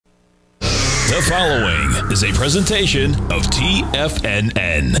The following is a presentation of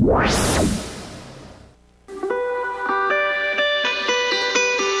TFNN.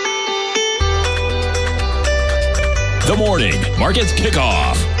 The Morning Market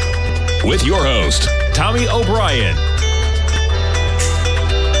Kickoff with your host, Tommy O'Brien.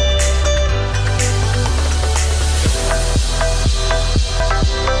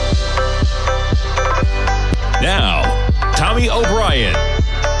 Now, Tommy O'Brien.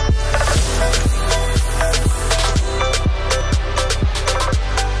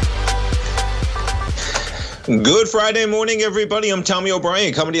 Good Friday morning, everybody. I'm Tommy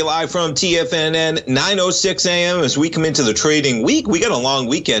O'Brien coming to you live from TFNN 9:06 a.m. As we come into the trading week. We got a long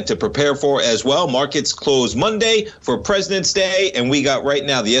weekend to prepare for as well. Markets close Monday for President's Day, and we got right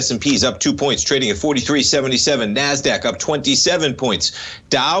now the S&P's up 2 points, trading at 43.77. NASDAQ up 27 points.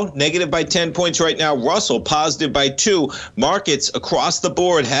 Dow negative by 10 points right now. Russell positive by 2. Markets across the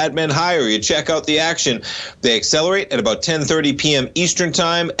board had been higher. You check out the action. They accelerate at about 10:30 p.m. Eastern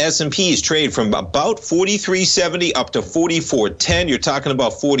Time. S&P's trade from about 43.70 up to 44.10. You're talking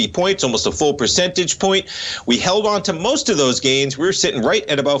about 40 points, almost a full percentage point. We held on to most of those gains. We're sitting right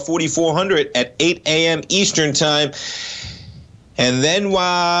at about 4,400 at 8 a.m. Eastern Time. And then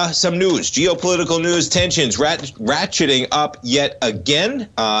some news, geopolitical news, tensions ratcheting up yet again,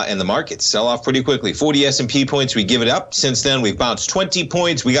 and the markets sell off pretty quickly. 40 S&P points, we give it up. Since then, we've bounced 20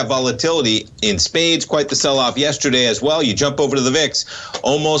 points. We got volatility in spades, quite the sell-off yesterday as well. You jump over to the VIX,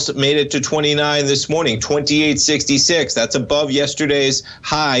 almost made it to 29 this morning, 28.66. That's above yesterday's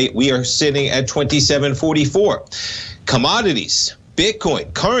high. We are sitting at 27.44. Commodities,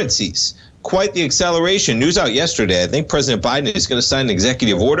 Bitcoin, currencies. Quite the acceleration. News out yesterday. I think President Biden is going to sign an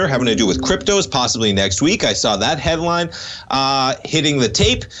executive order having to do with cryptos, possibly next week. I saw that headline hitting the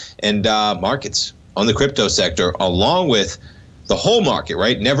tape, and markets on the crypto sector, along with the whole market,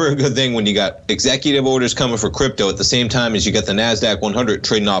 right? Never a good thing when you got executive orders coming for crypto at the same time as you got the NASDAQ 100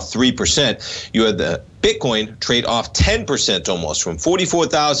 trading off 3%. You had the Bitcoin trade off 10% almost, from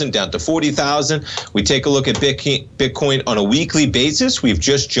 44,000 down to 40,000. We take a look at Bitcoin on a weekly basis. We've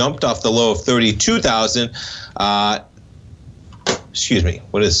just jumped off the low of 32,000. Excuse me.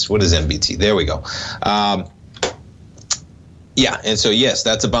 What is MBT? There we go. Yeah, and so yes,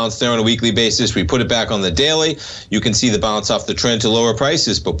 that's a bounce there on a weekly basis. We put it back on the daily. You can see the bounce off the trend to lower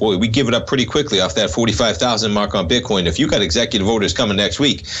prices, but boy, we give it up pretty quickly off that 45,000 mark on Bitcoin. If you got executive orders coming next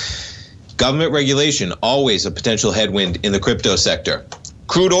week, government regulation, always a potential headwind in the crypto sector.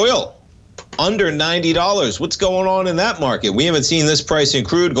 Crude oil, under $90. What's going on in that market? We haven't seen this price in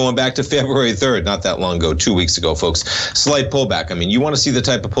crude going back to February 3rd, not that long ago, 2 weeks ago, folks. Slight pullback. I mean, you want to see the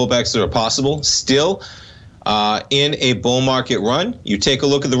type of pullbacks that are possible still in a bull market run. You take a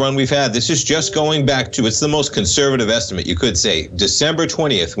look at the run we've had. This is just going back to, it's the most conservative estimate, you could say, December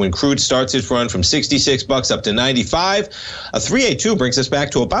 20th, when crude starts its run from 66 bucks up to 95. A 382 brings us back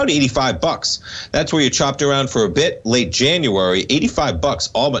to about 85 bucks. That's where you chopped around for a bit late January. 85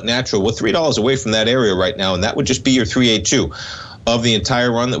 bucks, all but natural. We're $3 away from that area right now, and that would just be your 382 of the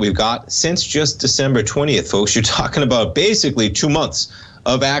entire run that we've got since just December 20th, folks. You're talking about basically 2 months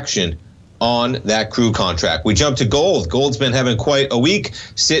of action on that crude contract. We jump to gold. Gold's been having quite a week,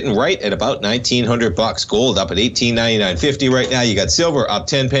 sitting right at about 1,900 bucks. Gold up at 18.9950 right now. You got silver up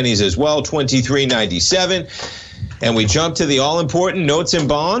 10 pennies as well, 23.97. And we jump to the all-important notes and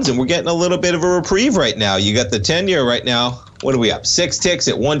bonds, and we're getting a little bit of a reprieve right now. You got the 10-year right now. What are we up? 6 ticks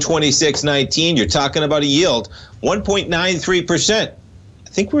at 126.19. You're talking about a yield, 1.93%. I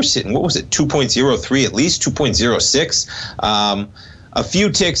think we're sitting, what was it, 2.03 at least, 2.06. A few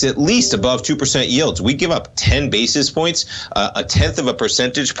ticks at least above 2% yields. We give up 10 basis points, a tenth of a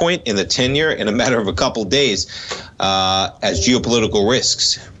percentage point in the 10-year in a matter of a couple days as geopolitical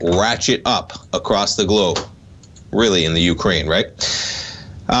risks ratchet up across the globe, really in the Ukraine, right?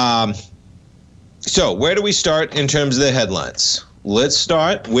 So where do we start in terms of the headlines? Let's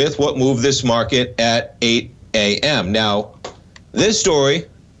start with what moved this market at 8 a.m. Now, this story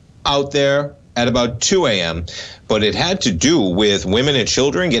out there at about 2 a.m., but it had to do with women and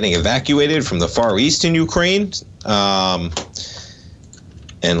children getting evacuated from the Far East in Ukraine. And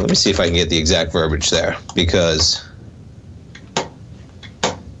let me see if I can get the exact verbiage there, because,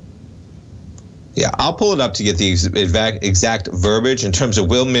 yeah, I'll pull it up to get the exact verbiage in terms of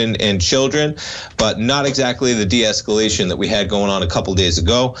women and children, but not exactly the de-escalation that we had going on a couple days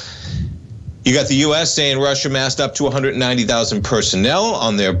ago. You got the U.S. saying Russia massed up to 190,000 personnel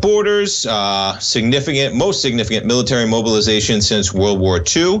on their borders, most significant military mobilization since World War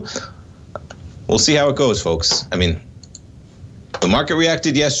II. We'll see how it goes, folks. I mean, the market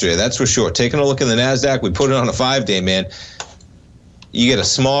reacted yesterday, that's for sure. Taking a look at the NASDAQ, we put it on a 5-day, man. You get a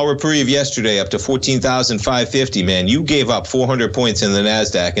small reprieve yesterday up to 14,550, man. You gave up 400 points in the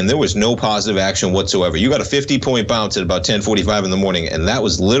NASDAQ, and there was no positive action whatsoever. You got a 50-point bounce at about 10:45 in the morning, and that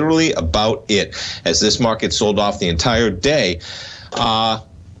was literally about it as this market sold off the entire day.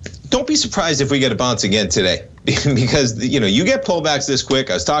 Don't be surprised if we get a bounce again today because, you get pullbacks this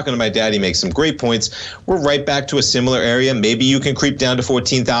quick. I was talking to my dad. He makes some great points. We're right back to a similar area. Maybe you can creep down to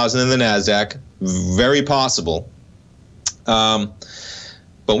 14,000 in the NASDAQ. Very possible.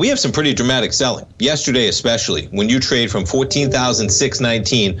 But we have some pretty dramatic selling. Yesterday especially, when you trade from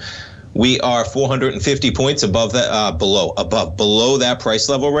 14,619, we are 450 points above that, below that price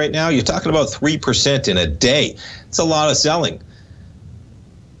level right now. You're talking about 3% in a day. It's a lot of selling.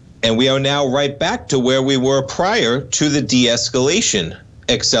 And we are now right back to where we were prior to the de-escalation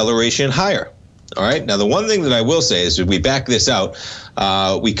acceleration higher. All right. Now, the one thing that I will say is if we back this out,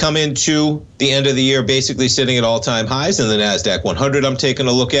 we come into the end of the year basically sitting at all-time highs in the NASDAQ 100 I'm taking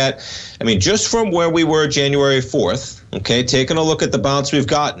a look at. I mean, just from where we were January 4th, okay, taking a look at the bounce we've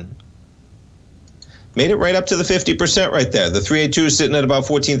gotten, made it right up to the 50% right there. The 382 is sitting at about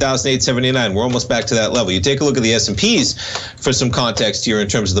 14,879. We're almost back to that level. You take a look at the S&Ps for some context here in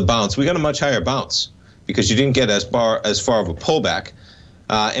terms of the bounce. We got a much higher bounce because you didn't get as far of a pullback.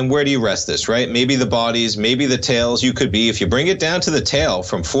 And where do you rest this, right? Maybe the bodies, maybe the tails. You could be, if you bring it down to the tail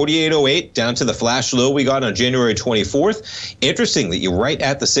from 48.08 down to the flash low we got on January 24th. Interesting that you're right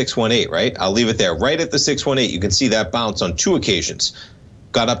at the 618, right? I'll leave it there. Right at the 618, you can see that bounce on two occasions.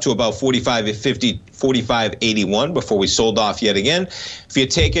 Got up to about 45.81 before we sold off yet again. If you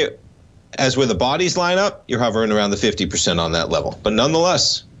take it as where the bodies line up, you're hovering around the 50% on that level. But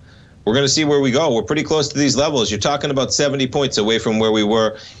nonetheless, we're going to see where we go. We're pretty close to these levels. You're talking about 70 points away from where we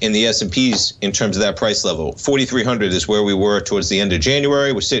were in the S&Ps in terms of that price level. 4,300 is where we were towards the end of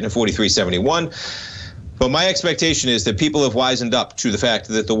January. We're sitting at 4,371. But my expectation is that people have wisened up to the fact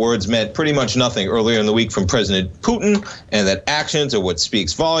that the words meant pretty much nothing earlier in the week from President Putin, and that actions are what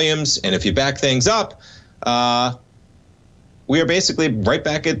speaks volumes. And if you back things up, we are basically right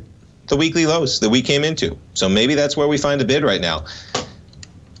back at the weekly lows that we came into. So maybe that's where we find a bid right now.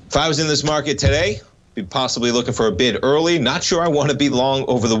 If I was in this market today, I'd be possibly looking for a bid early. Not sure I want to be long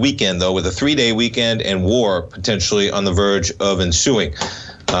over the weekend, though, with a 3-day weekend and war potentially on the verge of ensuing.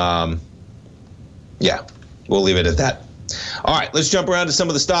 Yeah, we'll leave it at that. All right, let's jump around to some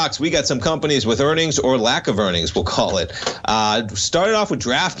of the stocks. We got some companies with earnings or lack of earnings, we'll call it. Started off with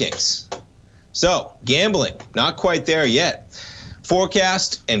DraftKings. So, gambling, not quite there yet.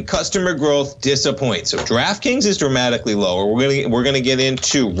 Forecast and customer growth disappoint. So DraftKings is dramatically lower. We're gonna get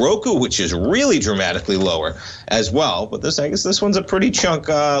into Roku, which is really dramatically lower as well. But I guess this one's a pretty chunk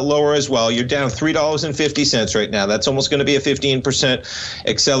lower as well. You're down $3.50 right now. That's almost going to be a 15%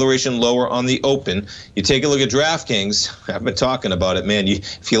 acceleration lower on the open. You take a look at DraftKings. I've been talking about it, man.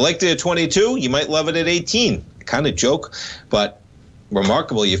 If you liked it at 22, you might love it at 18. Kind of joke, but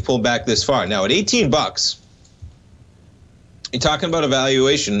remarkable. You've pulled back this far. Now at $18. You're talking about a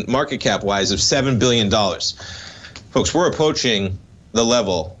valuation, market cap wise, of $7 billion. Folks, we're approaching the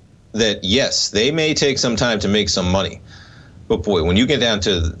level that, yes, they may take some time to make some money. But boy, when you get down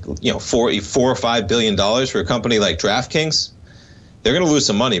to $4 or $5 billion for a company like DraftKings, they're going to lose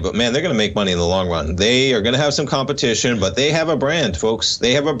some money. But man, they're going to make money in the long run. They are going to have some competition, but they have a brand, folks.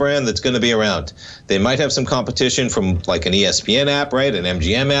 They have a brand that's going to be around. They might have some competition from like an ESPN app, right? An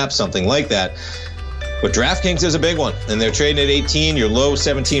MGM app, something like that. But DraftKings is a big one, and they're trading at 18. Your low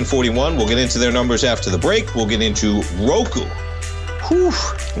 1741. We'll get into their numbers after the break. We'll get into Roku. Whew,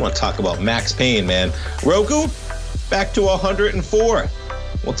 I want to talk about Max Payne, man. Roku, back to 104.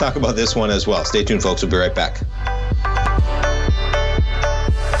 We'll talk about this one as well. Stay tuned, folks. We'll be right back.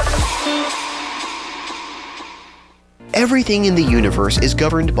 Everything in the universe is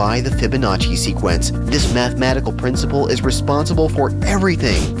governed by the Fibonacci sequence. This mathematical principle is responsible for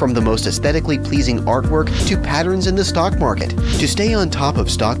everything from the most aesthetically pleasing artwork to patterns in the stock market. To stay on top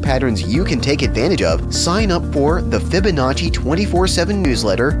of stock patterns you can take advantage of, sign up for the Fibonacci 24/7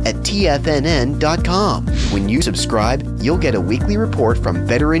 newsletter at TFNN.com. When you subscribe, you'll get a weekly report from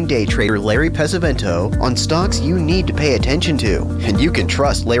veteran day trader Larry Pesavento on stocks you need to pay attention to. And you can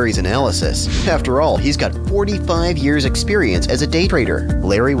trust Larry's analysis. After all, he's got 45 years experience as a day trader.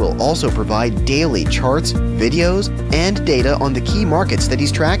 Larry will also provide daily charts, videos, and data on the key markets that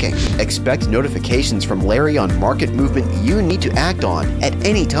he's tracking. Expect notifications from Larry on market movement you need to act on at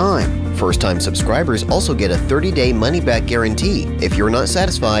any time. First-time subscribers also get a 30-day money-back guarantee. If you're not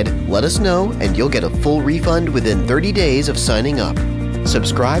satisfied, let us know and you'll get a full refund within 30 days of signing up.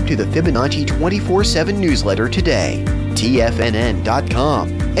 Subscribe to the Fibonacci 24/7 newsletter today.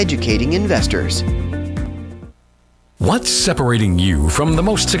 TFNN.com, educating investors. What's separating you from the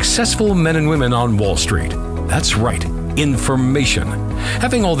most successful men and women on Wall Street? That's right, information.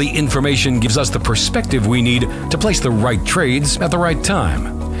 Having all the information gives us the perspective we need to place the right trades at the right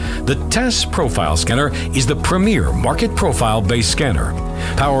time. The TAS Profile Scanner is the premier market profile-based scanner.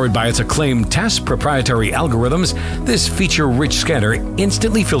 Powered by its acclaimed TAS proprietary algorithms, this feature-rich scanner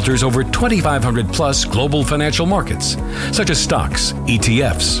instantly filters over 2,500-plus global financial markets, such as stocks,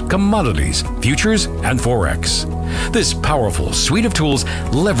 ETFs, commodities, futures, and Forex. This powerful suite of tools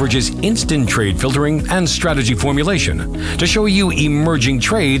leverages instant trade filtering and strategy formulation to show you emerging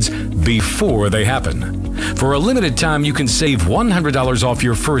trades before they happen. For a limited time, you can save $100 off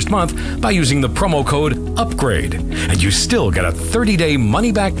your first month by using the promo code UPGRADE, and you still get a 30-day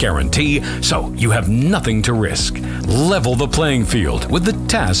money-back guarantee, so you have nothing to risk. Level the playing field with the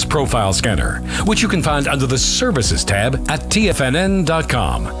TAS Profile Scanner, which you can find under the Services tab at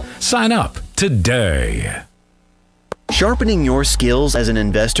TFNN.com. Sign up today. Sharpening your skills as an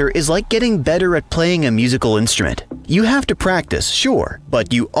investor is like getting better at playing a musical instrument. You have to practice, sure,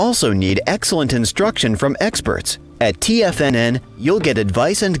 but you also need excellent instruction from experts. At TFNN, you'll get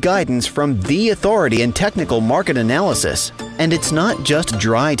advice and guidance from the authority in technical market analysis. And it's not just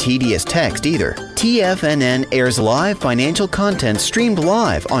dry, tedious text either. TFNN airs live financial content streamed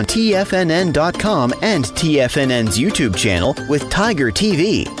live on TFNN.com and TFNN's YouTube channel with Tiger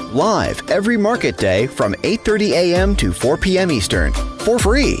TV, live every market day from 8:30 a.m. to 4 p.m. Eastern, for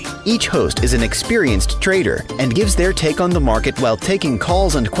free. Each host is an experienced trader and gives their take on the market while taking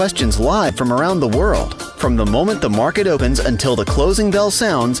calls and questions live from around the world. From the moment the market opens until the closing bell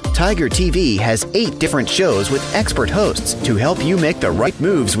sounds, Tiger TV has 8 different shows with expert hosts to help you make the right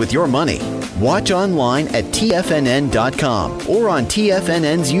moves with your money. Watch online at TFNN.com or on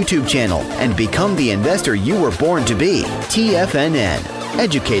TFNN's YouTube channel and become the investor you were born to be. TFNN,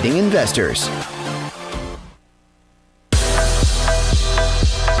 educating investors.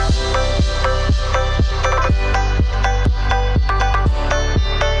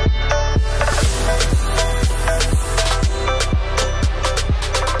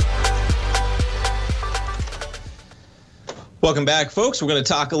 Welcome back, folks. We're going to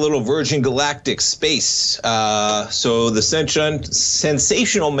talk a little Virgin Galactic space. So the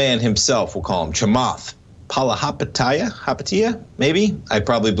sensational man himself, we'll call him Chamath Palihapitiya, maybe? I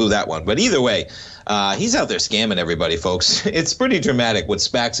probably blew that one. But either way, he's out there scamming everybody, folks. It's pretty dramatic what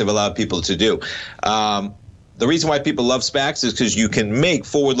SPACs have allowed people to do. The reason why people love SPACs is because you can make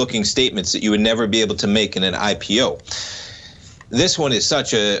forward-looking statements that you would never be able to make in an IPO. This one is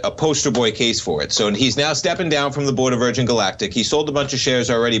such a poster boy case for it. So he's now stepping down from the board of Virgin Galactic. He sold a bunch of shares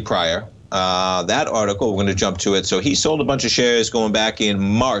already prior. That article, we're going to jump to it. So he sold a bunch of shares going back in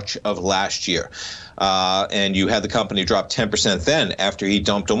March of last year. And you had the company drop 10% then after he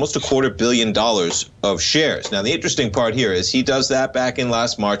dumped almost $250 million of shares. Now, the interesting part here is he does that back in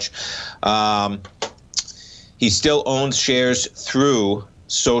last March. He still owns shares through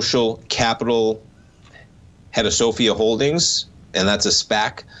Social Capital, head of Sophia Holdings, and that's a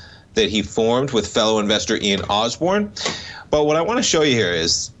SPAC that he formed with fellow investor Ian Osborne. But what I want to show you here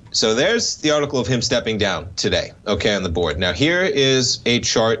is, so there's the article of him stepping down today, okay, on the board. Now here is a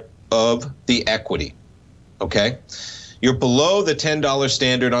chart of the equity, okay? You're below the $10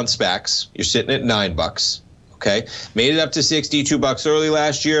 standard on SPACs. You're sitting at $9, okay? Made it up to $62 early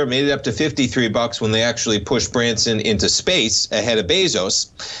last year, made it up to $53 when they actually pushed Branson into space ahead of Bezos.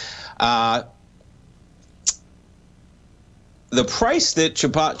 The price that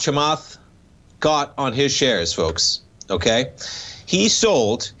Chamath got on his shares, folks, okay? He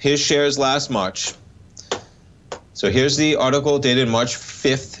sold his shares last March. So here's the article dated March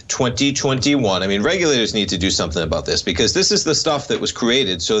 5th, 2021. I mean, regulators need to do something about this because this is the stuff that was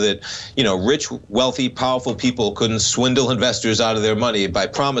created so that, you know, rich, wealthy, powerful people couldn't swindle investors out of their money by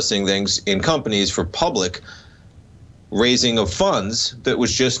promising things in companies for public raising of funds that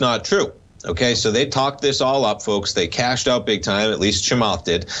was just not true. Okay, so they talked this all up, folks. They cashed out big time, at least Chamath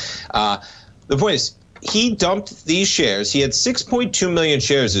did. The point is, he dumped these shares. He had 6.2 million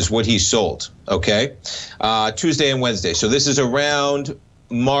shares is what he sold, okay, Tuesday and Wednesday. So this is around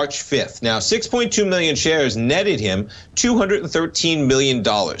March 5th. Now, 6.2 million shares netted him $213 million.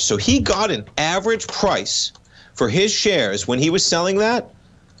 So he got an average price for his shares when he was selling that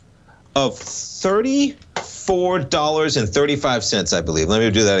of $34.35, I believe. Let me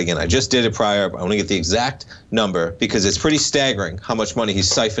do that again. I just did it prior. I want to get the exact number because it's pretty staggering how much money he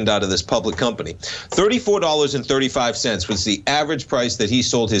siphoned out of this public company. $34.35 was the average price that he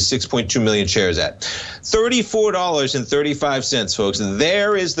sold his 6.2 million shares at. $34.35, folks.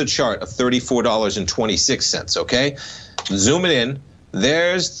 There is the chart of $34.26, okay? Zoom it in.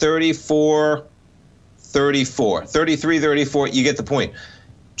 There's 34. 34, 33, 34. You get the point.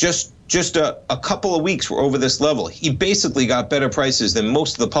 Just a couple of weeks we're over this level. He basically got better prices than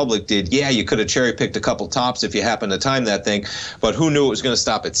most of the public did. Yeah, you could have cherry-picked a couple tops if you happened to time that thing, but who knew it was going to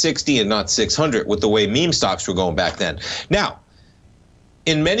stop at 60 and not 600 with the way meme stocks were going back then. Now,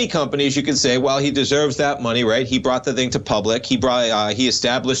 in many companies, you can say, well, he deserves that money, right? He brought the thing to public. He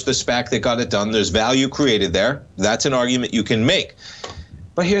established the SPAC that got it done. There's value created there. That's an argument you can make.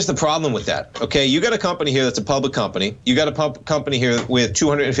 But here's the problem with that, okay? You got a company here that's a public company. You got a company here with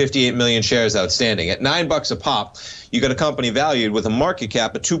 258 million shares outstanding. At $9 a pop, you got a company valued with a market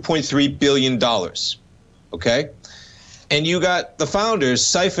cap of $2.3 billion, okay? And you got the founders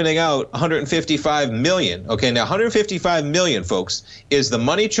siphoning out 155 million. Okay, now 155 million, folks, is the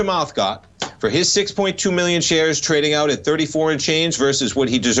money Chamath got for his 6.2 million shares trading out at 34 and change versus what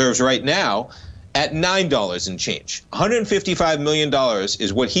he deserves right now at $9 and change. $155 million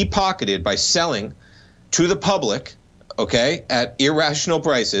is what he pocketed by selling to the public, okay, at irrational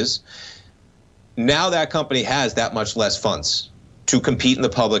prices. Now that company has that much less funds to compete in the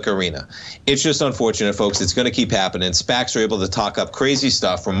public arena. It's just unfortunate, folks. It's going to keep happening. SPACs are able to talk up crazy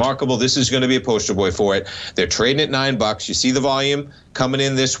stuff. Remarkable. This is going to be a poster boy for it. They're trading at $9. You see the volume coming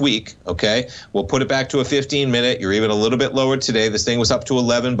in this week, okay? We'll put it back to a 15-minute. You're even a little bit lower today. This thing was up to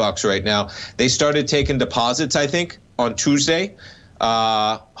 $11 right now. They started taking deposits, I think, on Tuesday.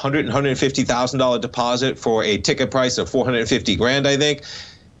 $100,000 and $150,000 deposit for a ticket price of $450,000, I think.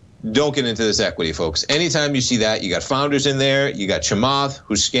 Don't get into this equity, folks. Anytime you see that, you got founders in there, you got Chamath,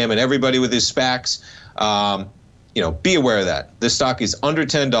 who's scamming everybody with his SPACs. Be aware of that. This stock is under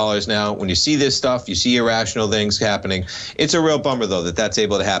 $10 now. When you see this stuff, you see irrational things happening. It's a real bummer, though, that that's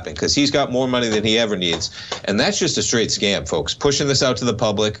able to happen because he's got more money than he ever needs. And that's just a straight scam, folks. Pushing this out to the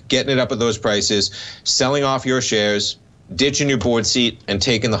public, getting it up at those prices, selling off your shares, ditching your board seat, and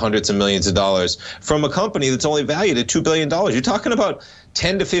taking the hundreds of millions of dollars from a company that's only valued at $2 billion. You're talking about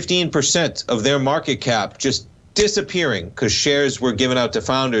 10 to 15% of their market cap just disappearing because shares were given out to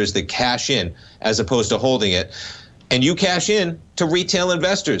founders that cash in as opposed to holding it. And you cash in to retail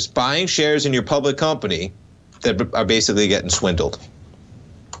investors buying shares in your public company that are basically getting swindled.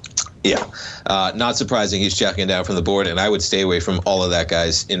 Yeah, not surprising he's checking down from the board, and I would stay away from all of that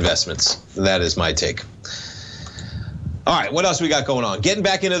guy's investments. That is my take. All right, what else we got going on? Getting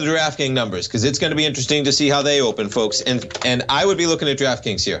back into the DraftKings numbers because it's going to be interesting to see how they open, folks. And I would be looking at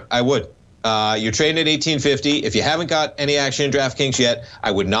DraftKings here. I would. You're trading at $18.50. If you haven't got any action in DraftKings yet,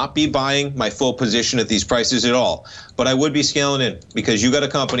 I would not be buying my full position at these prices at all. But I would be scaling in because you got a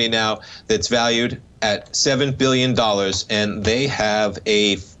company now that's valued at $7 billion, and they have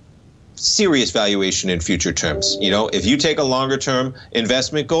a serious valuation in future terms. You know, if you take a longer-term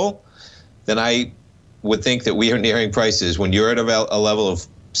investment goal, then I would think that we are nearing prices when you're at a level of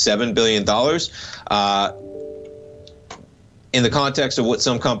 $7 billion. In the context of what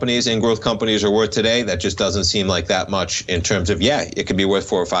some companies and growth companies are worth today, that just doesn't seem like that much in terms of, yeah, it could be worth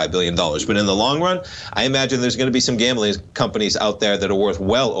 $4 or $5 billion. But in the long run, I imagine there's going to be some gambling companies out there that are worth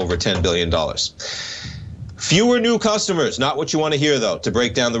well over $10 billion. Fewer new customers, not what you want to hear, though, to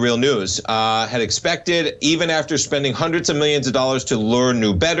break down the real news. Had expected, even after spending hundreds of millions of dollars to lure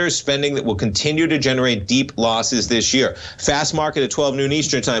new bettors, spending that will continue to generate deep losses this year. Fast market at 12 noon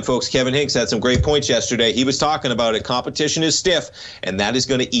Eastern time, folks. Kevin Hincks had some great points yesterday. He was talking about it. Competition is stiff, and that is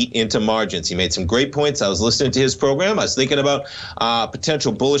going to eat into margins. He made some great points. I was listening to his program. I was thinking about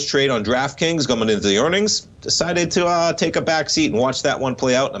potential bullish trade on DraftKings going into the earnings. Decided to take a back seat and watch that one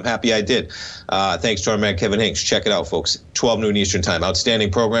play out, and I'm happy I did. Thanks to our man Kevin Hincks. Check it out, folks. 12 noon Eastern time.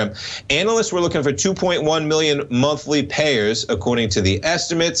 Outstanding program. Analysts were looking for 2.1 million monthly payers, according to the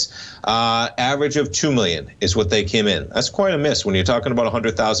estimates. Average of 2 million is what they came in. That's quite a miss when you're talking about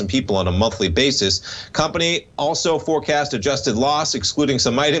 100,000 people on a monthly basis. Company also forecast adjusted loss, excluding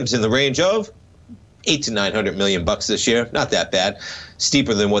some items, in the range of $800 to $900 million this year. Not that bad.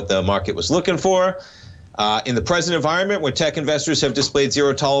 Steeper than what the market was looking for. In the present environment, where tech investors have displayed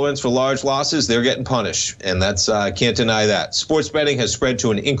zero tolerance for large losses, they're getting punished, and that's can't deny that. Sports betting has spread to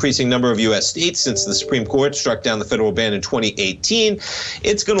an increasing number of U.S. states since the Supreme Court struck down the federal ban in 2018.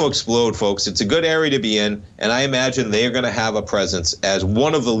 It's going to explode, folks. It's a good area to be in, and I imagine they are going to have a presence as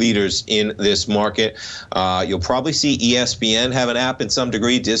one of the leaders in this market. You'll probably see ESPN have an app in some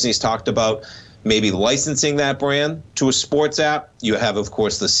degree. Disney's talked about maybe licensing that brand to a sports app. You have, of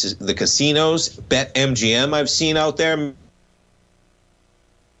course, the casinos. BetMGM I've seen out there.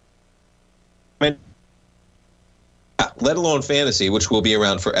 Let alone fantasy, which will be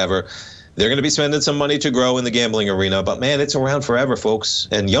around forever. They're going to be spending some money to grow in the gambling arena. But, man, it's around forever, folks.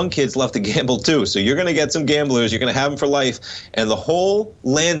 And young kids love to gamble, too. So you're going to get some gamblers. You're going to have them for life. And the whole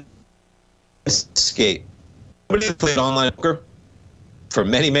land landscape. Somebody played online poker for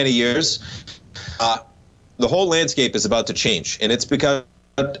many, many years. The whole landscape is about to change, and it's because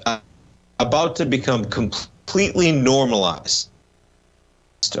about to become completely normalized.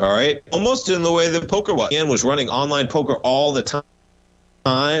 All right, almost in the way that poker was running online poker all the time.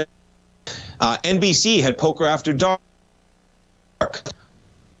 NBC had Poker After Dark.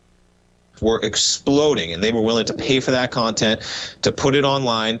 Were exploding, and they were willing to pay for that content to put it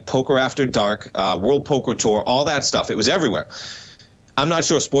online. Poker After Dark, World Poker Tour, all that stuff. It was everywhere. I'm not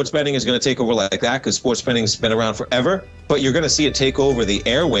sure sports betting is going to take over like that, because sports betting's been around forever, but you're going to see it take over the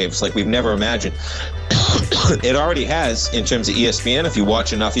airwaves like we've never imagined. It already has in terms of ESPN. If you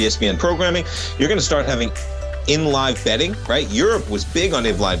watch enough ESPN programming, you're going to start having in-live betting, right? Europe was big on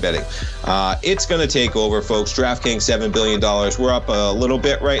in-live betting. It's going to take over, folks. DraftKings, $7 billion. We're up a little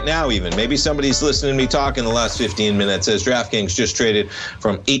bit right now even. Maybe somebody's listening to me talk in the last 15 minutes as DraftKings just traded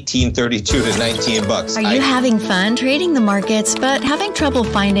from $18.32 to $19. Are you having fun trading the markets, but having trouble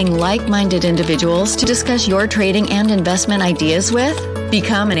finding like-minded individuals to discuss your trading and investment ideas with?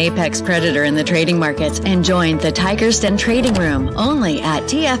 Become an apex predator in the trading markets and join the Tiger's Den Trading Room only at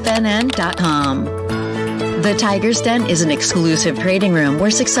TFNN.com. The Tiger's Den is an exclusive trading room where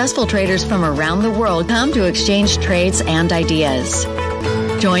successful traders from around the world come to exchange trades and ideas.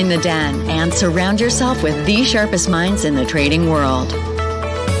 Join the den and surround yourself with the sharpest minds in the trading world.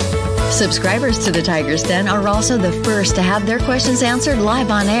 Subscribers to the Tiger's Den are also the first to have their questions answered live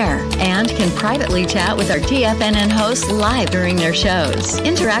on air and can privately chat with our TFNN hosts live during their shows.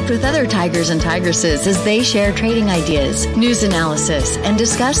 Interact with other Tigers and Tigresses as they share trading ideas, news analysis, and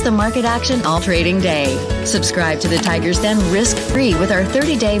discuss the market action all trading day. Subscribe to the Tiger's Den risk-free with our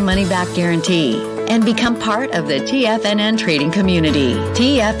 30-day money-back guarantee and become part of the TFNN trading community.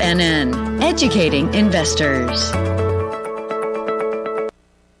 TFNN, educating investors.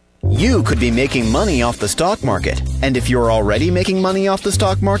 You could be making money off the stock market. And if you're already making money off the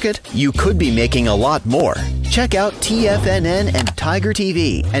stock market, you could be making a lot more. Check out TFNN and Tiger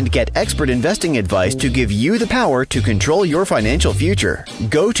TV and get expert investing advice to give you the power to control your financial future.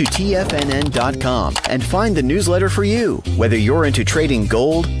 Go to TFNN.com and find the newsletter for you. Whether you're into trading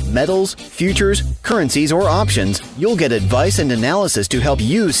gold, metals, futures, currencies, or options, you'll get advice and analysis to help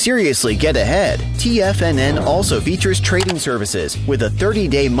you seriously get ahead. TFNN also features trading services with a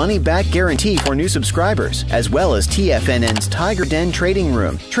 30-day money-back guarantee for new subscribers, as well as TFNN's Tiger Den Trading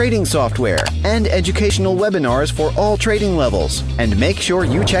Room, trading software, and educational webinars for all trading levels. And make sure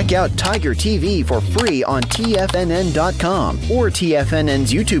you check out Tiger TV for free on TFNN.com or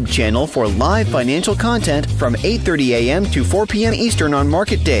TFNN's YouTube channel for live financial content from 8:30 a.m. to 4 p.m. Eastern on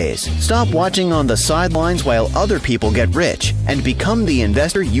market days. Stop watching on the sidelines while other people get rich and become the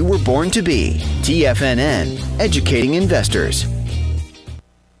investor you were born to be. TFNN, educating investors.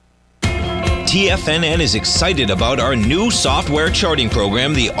 TFNN is excited about our new software charting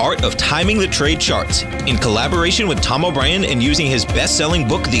program, The Art of Timing the Trade Charts. In collaboration with Tom O'Brien and using his best-selling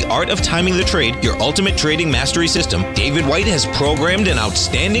book, The Art of Timing the Trade, Your Ultimate Trading Mastery System, David White has programmed an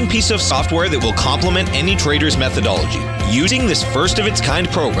outstanding piece of software that will complement any trader's methodology. Using this first-of-its-kind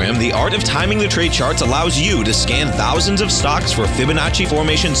program, The Art of Timing the Trade Charts allows you to scan thousands of stocks for Fibonacci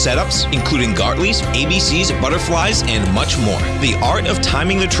formation setups, including Gartleys, ABCs, butterflies, and much more. The Art of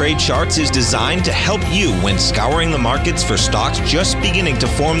Timing the Trade Charts is designed to help you when scouring the markets for stocks just beginning to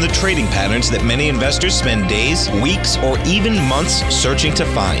form the trading patterns that many investors spend days, weeks, or even months searching to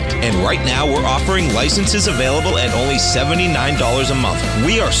find. And right now, we're offering licenses available at only $79 a month.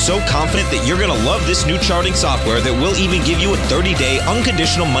 We are so confident that you're going to love this new charting software that will even give you a 30-day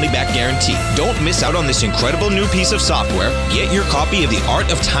unconditional money-back guarantee. Don't miss out on this incredible new piece of software. Get your copy of The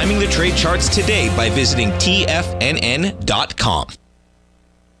Art of Timing the Trade Charts today by visiting TFNN.com.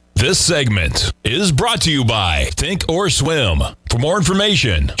 This segment is brought to you by Thinkorswim. For more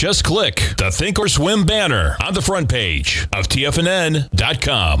information, just click the Thinkorswim banner on the front page of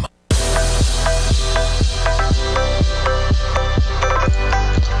TFNN.com.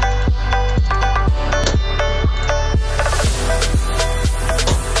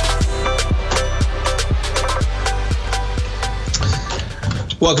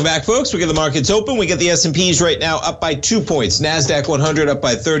 Welcome back, folks. We get the markets open. We get the S&Ps right now up by 2 points. NASDAQ 100 up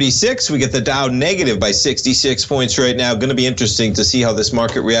by 36. We get the Dow negative by 66 points right now. Going to be interesting to see how this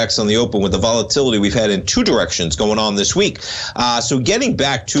market reacts on the open with the volatility we've had in two directions going on this week. So getting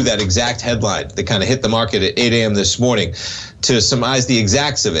back to that exact headline that kind of hit the market at 8 a.m. this morning, to surmise the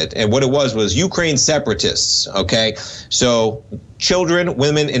exacts of it. And what it was Ukraine separatists, okay? So children,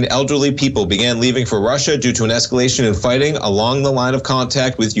 women, and elderly people began leaving for Russia due to an escalation in fighting along the line of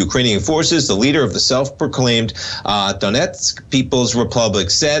contact with Ukrainian forces. The leader of the self-proclaimed Donetsk People's Republic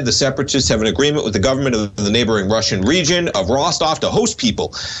said the separatists have an agreement with the government of the neighboring Russian region of Rostov to host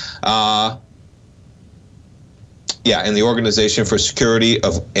people. And the Organization for Security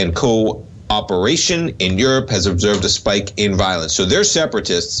and Cooperation in Europe has observed a spike in violence. So they're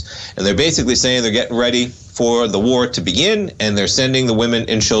separatists, and they're basically saying they're getting ready for the war to begin, and they're sending the women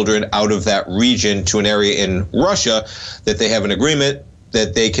and children out of that region to an area in Russia that they have an agreement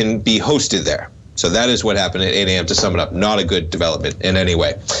that they can be hosted there. So that is what happened at 8 a.m. to sum it up. Not a good development in any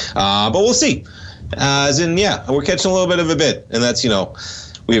way. But we'll see. As in, we're catching a little bit of a bit, and that's,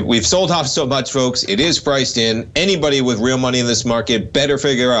 we've sold off so much, folks. It is priced in. Anybody with real money in this market better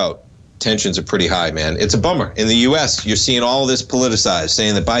figure out tensions are pretty high, man. It's a bummer. In the U.S., you're seeing all this politicized,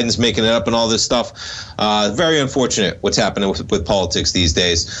 saying that Biden's making it up and all this stuff. Very unfortunate what's happening with politics these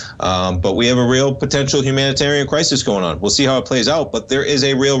days. But we have a real potential humanitarian crisis going on. We'll see how it plays out, but there is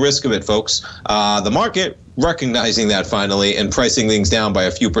a real risk of it, folks. The market recognizing that finally and pricing things down by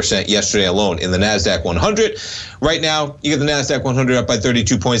a few percent yesterday alone in the NASDAQ 100. Right now, you get the NASDAQ 100 up by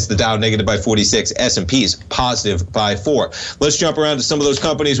 32 points, the Dow negative by 46, S&P's positive by 4. Let's jump around to some of those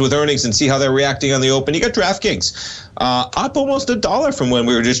companies with earnings and see how they're reacting on the open. You got DraftKings up almost $1 from when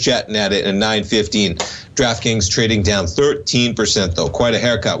we were just chatting at it at 9:15. DraftKings trading down 13%, though. Quite a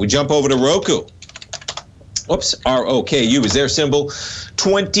haircut. We jump over to Roku. Whoops, ROKU is their symbol.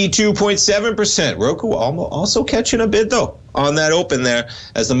 22.7%. Roku also catching a bid, though, on that open there,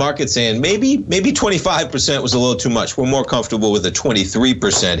 as the market's saying maybe 25% was a little too much. We're more comfortable with a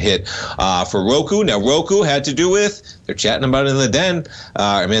 23% hit for Roku. Now, Roku had to do with, they're chatting about it in the den.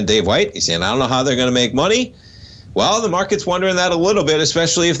 Dave White, he's saying, I don't know how they're going to make money. Well, the market's wondering that a little bit,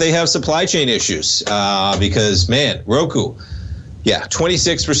 especially if they have supply chain issues. Because, man, Roku,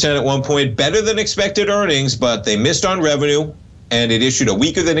 26% at one point, better than expected earnings, but they missed on revenue, and it issued a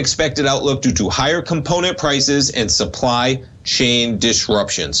weaker than expected outlook due to higher component prices and supply chain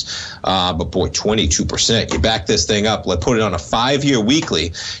disruptions. But boy, 22%. You back this thing up. Let's put it on a 5-year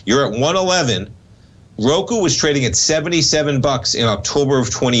weekly. You're at 111. Roku was trading at $77 in October of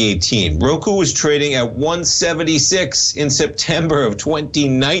 2018. Roku was trading at $176 in September of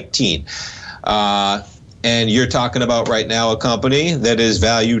 2019. And you're talking about right now a company that is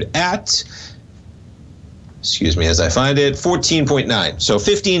valued at, excuse me as I find it, 14.9. So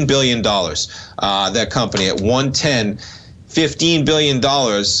 $15 billion. That company at 110, $15 billion.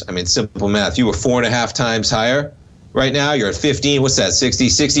 I mean, simple math. You were 4.5 times higher. Right now, you're at 15. What's that? 60,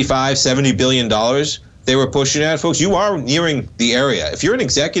 65, $70 billion they were pushing at. Folks, you are nearing the area. If you're an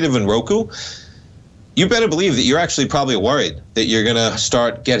executive in Roku, you better believe that you're actually probably worried that you're going to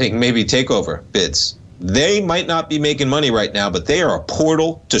start getting maybe takeover bids. They might not be making money right now, but they are a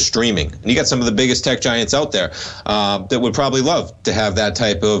portal to streaming. And you got some of the biggest tech giants out there that would probably love to have that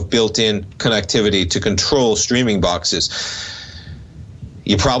type of built-in connectivity to control streaming boxes.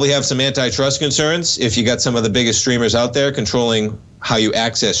 You probably have some antitrust concerns if you got some of the biggest streamers out there controlling how you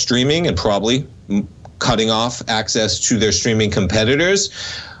access streaming and probably cutting off access to their streaming competitors.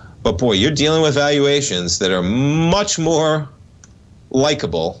 But boy, you're dealing with valuations that are much more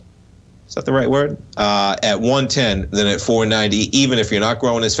likable. Is that the right word? At 110 than at 490, even if you're not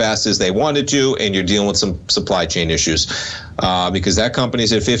growing as fast as they wanted to and you're dealing with some supply chain issues. Because that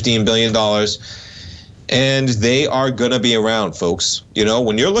company's at $15 billion and they are going to be around, folks. You know,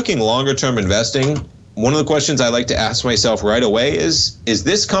 when you're looking longer term investing, one of the questions I like to ask myself right away is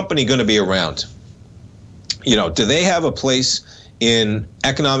this company going to be around? You know, do they have a place in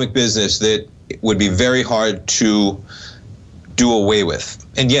economic business that would be very hard to do away with?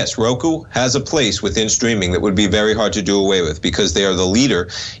 And yes, Roku has a place within streaming that would be very hard to do away with because they are the leader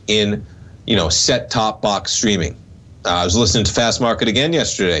in, set-top box streaming. I was listening to Fast Market again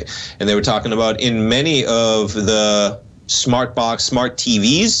yesterday, and they were talking about in many of the smart box, smart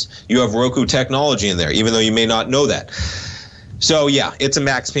TVs, you have Roku technology in there, even though you may not know that. So, yeah, it's a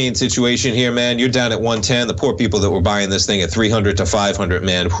Max Payne situation here, man. You're down at 110. The poor people that were buying this thing at 300 to 500,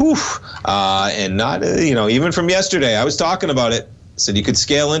 man. Whew. And not, even from yesterday, I was talking about it. I said you could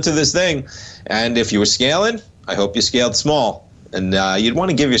scale into this thing. And if you were scaling, I hope you scaled small. And you'd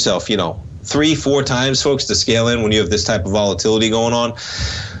want to give yourself, 3-4 times, folks, to scale in when you have this type of volatility going on.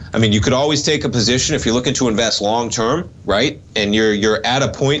 I mean, you could always take a position if you're looking to invest long term, right? And you're at a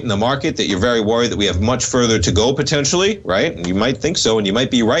point in the market that you're very worried that we have much further to go potentially, right? And you might think so, and you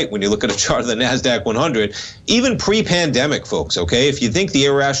might be right when you look at a chart of the NASDAQ 100, even pre-pandemic, folks, okay? If you think the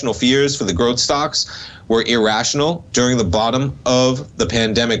irrational fears for the growth stocks were irrational during the bottom of the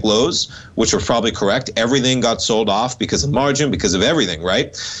pandemic lows, which were probably correct. Everything got sold off because of margin, because of everything,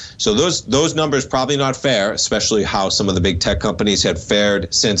 right? So those numbers probably not fair, especially how some of the big tech companies had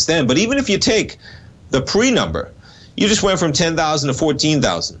fared since then. But even if you take the pre-number, you just went from 10,000 to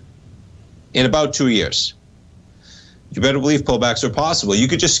 14,000 in about 2 years. You better believe pullbacks are possible. You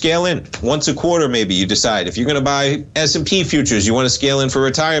could just scale in once a quarter, maybe. You decide if you're going to buy S&P futures, you want to scale in for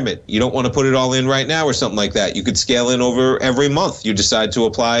retirement. You don't want to put it all in right now or something like that. You could scale in over every month. You decide to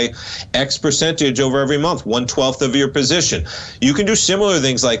apply X percentage over every month, 1/12 of your position. You can do similar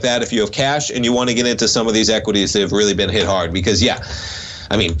things like that if you have cash and you want to get into some of these equities that have really been hit hard. Because, yeah,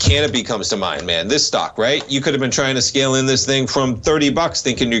 I mean, Canopy comes to mind, man. This stock, right? You could have been trying to scale in this thing from $30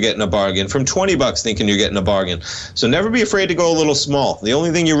 thinking you're getting a bargain, from $20 thinking you're getting a bargain. So never be afraid to go a little small. The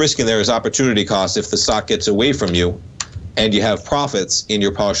only thing you're risking there is opportunity cost if the stock gets away from you and you have profits in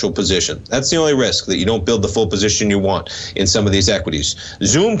your partial position. That's the only risk, that you don't build the full position you want in some of these equities.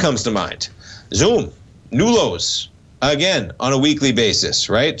 Zoom comes to mind. Zoom, new lows. Again, on a weekly basis,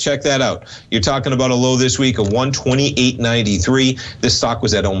 right? Check that out. You're talking about a low this week of 128.93. This stock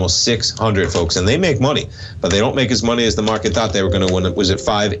was at almost 600, folks, and they make money, but they don't make as money as the market thought they were going to when it was at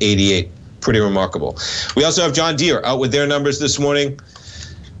 588. Pretty remarkable. We also have John Deere out with their numbers this morning.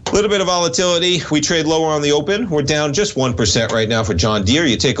 A little bit of volatility. We trade lower on the open. We're down just 1% right now for John Deere.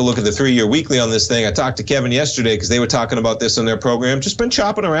 You take a look at the 3-year weekly on this thing. I talked to Kevin yesterday because they were talking about this on their program. Just been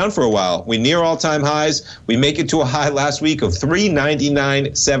chopping around for a while. We near all-time highs. We make it to a high last week of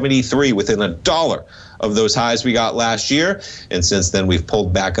 $399.73, within $1 of those highs we got last year. And since then, we've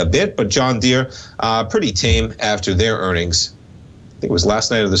pulled back a bit. But John Deere, pretty tame after their earnings. I think it was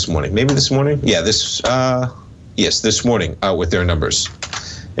last night or this morning. Maybe this morning? Yeah, this morning out with their numbers.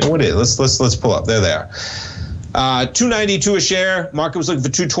 And what is? Let's pull up. There they are. $2.92 a share. Market was looking for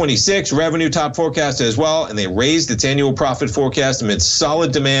 $2.26. Revenue top forecast as well, and they raised its annual profit forecast amid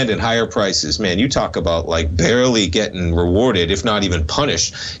solid demand and higher prices. Man, you talk about like barely getting rewarded, if not even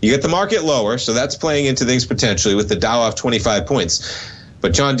punished. You get the market lower, so that's playing into things potentially with the Dow off 25 points.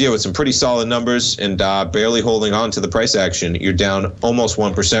 But John Deere with some pretty solid numbers and barely holding on to the price action. You're down almost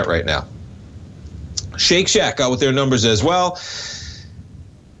 1% right now. Shake Shack out with their numbers as well.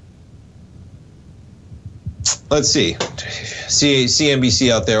 Let's see. CNBC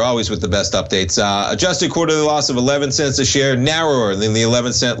out there, always with the best updates. Adjusted quarterly loss of 11 cents a share, narrower than the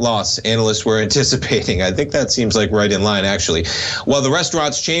 11-cent loss analysts were anticipating. I think that seems like right in line, actually. While the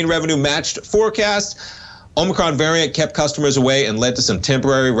restaurant's chain revenue matched forecast, Omicron variant kept customers away and led to some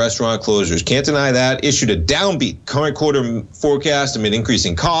temporary restaurant closures. Can't deny that. Issued a downbeat current quarter forecast amid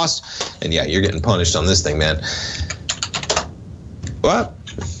increasing costs. And yeah, you're getting punished on this thing, man. What?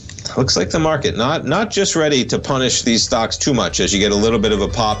 Looks like the market not just ready to punish these stocks too much as you get a little bit of a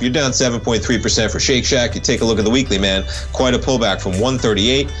pop. You're down 7.3% for Shake Shack. You take a look at the weekly, man. Quite a pullback from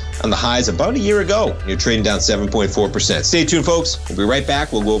 138 on the highs about a year ago. You're trading down 7.4%. Stay tuned, folks. We'll be right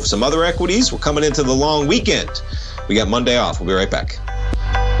back. We'll go over some other equities. We're coming into the long weekend. We got Monday off. We'll be right back.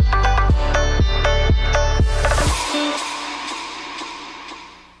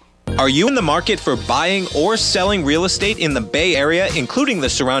 Are you in the market for buying or selling real estate in the Bay Area, including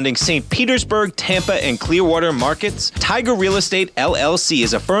the surrounding St. Petersburg, Tampa, and Clearwater markets? Tiger Real Estate LLC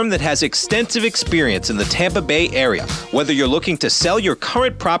is a firm that has extensive experience in the Tampa Bay area. Whether you're looking to sell your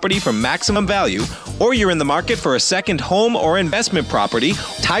current property for maximum value, or you're in the market for a second home or investment property,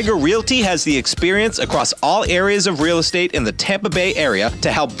 Tiger Realty has the experience across all areas of real estate in the Tampa Bay area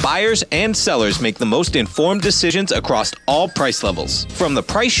to help buyers and sellers make the most informed decisions across all price levels. From the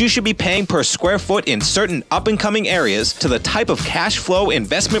price you should be paying per square foot in certain up-and-coming areas to the type of cash flow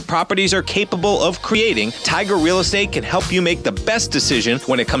investment properties are capable of creating, Tiger Real Estate can help you make the best decision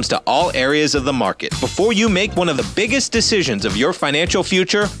when it comes to all areas of the market. Before you make one of the biggest decisions of your financial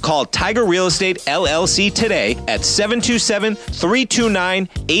future, call Tiger Real Estate LLC today at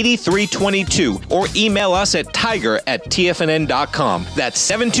 727-329-8322 or email us at tiger@tfnn.com.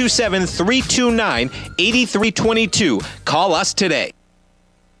 That's 727-329-8322. Call us today.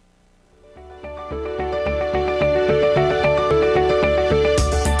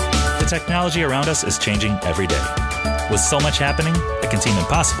 The technology around us is changing every day. With so much happening, it can seem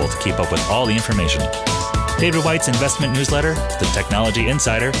impossible to keep up with all the information. David White's investment newsletter, The Technology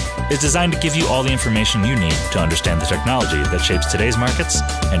Insider, is designed to give you all the information you need to understand the technology that shapes today's markets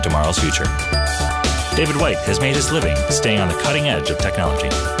and tomorrow's future. David White has made his living staying on the cutting edge of technology.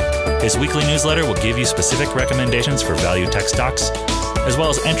 His weekly newsletter will give you specific recommendations for value tech stocks, as well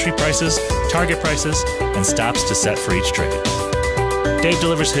as entry prices, target prices, and stops to set for each trade. Dave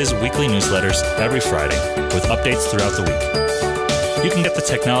delivers his weekly newsletters every Friday with updates throughout the week. You can get the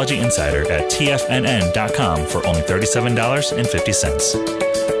Technology Insider at TFNN.com for only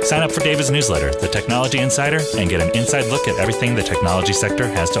 $37.50. Sign up for David's newsletter, The Technology Insider, and get an inside look at everything the technology sector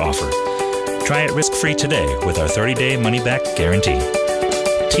has to offer. Try it risk-free today with our 30-day money-back guarantee.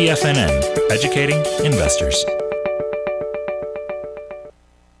 TFNN, educating investors.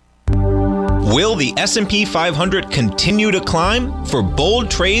 Will the S&P 500 continue to climb? For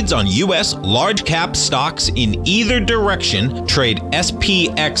bold trades on U.S. large-cap stocks in either direction, trade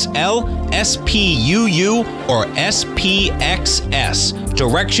SPXL, SPUU, or SPXS.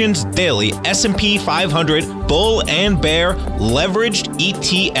 Directions Daily S&P 500 Bull and Bear Leveraged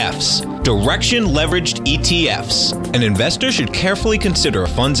ETFs. Direction Leveraged ETFs. An investor should carefully consider a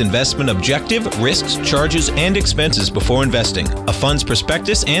fund's investment objective, risks, charges, and expenses before investing. A fund's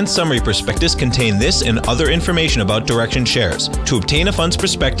prospectus and summary prospectus contain this and other information about Direction shares. To obtain a fund's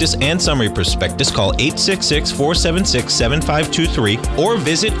prospectus and summary prospectus, call 866-476-7523 or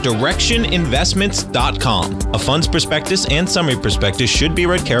visit directioninvestments.com. A fund's prospectus and summary prospectus should be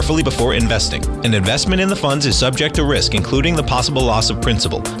read carefully before investing. An investment in the funds is subject to risk, including the possible loss of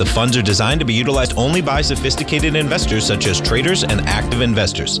principal. The funds are designed to be utilized only by sophisticated investors such as traders and active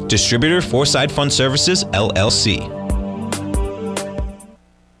investors. Distributor Foreside Fund Services, LLC.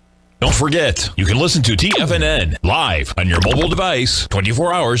 Don't forget, you can listen to TFNN live on your mobile device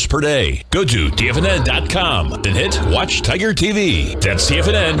 24 hours per day. Go to TFNN.com, then hit Watch Tiger TV. That's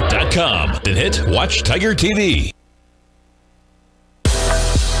TFNN.com, then hit Watch Tiger TV.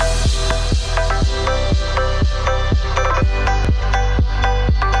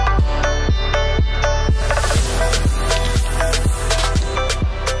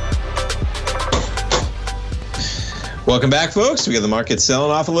 Welcome back, folks. We got the market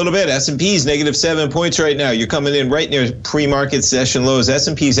selling off a little bit. S&P's negative 7 points right now. You're coming in right near pre-market session lows.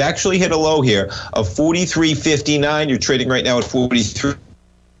 S&P's actually hit a low here of 43.59. You're trading right now at 43.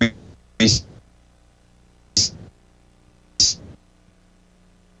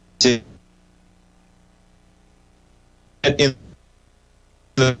 In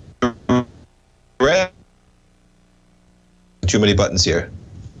the red. Too many buttons here.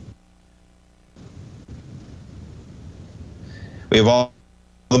 We have all,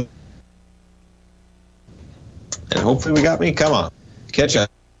 and hopefully we got me. Come on, catch up.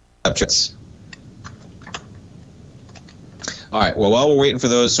 All right. Well, while we're waiting for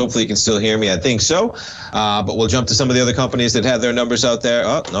those, hopefully you can still hear me. I think so. But we'll jump to some of the other companies that have their numbers out there.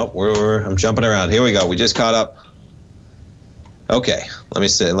 Oh no, I'm jumping around. Here we go. We just caught up. Okay. Let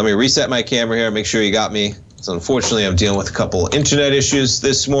me reset my camera here. Make sure you got me. So unfortunately, I'm dealing with a couple internet issues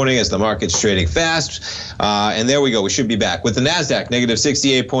this morning as the market's trading fast. And there we go. We should be back. With the NASDAQ, negative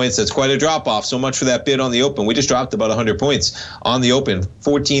 68 points. That's quite a drop-off. So much for that bid on the open. We just dropped about 100 points on the open.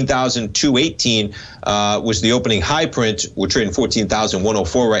 14,218 was the opening high print. We're trading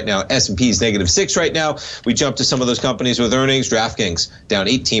 14,104 right now. S&P's negative 6 right now. We jumped to some of those companies with earnings. DraftKings down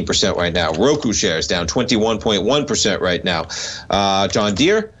 18% right now. Roku shares down 21.1% right now. John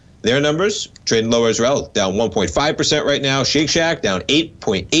Deere, their numbers, trading lower as well, down 1.5% right now. Shake Shack down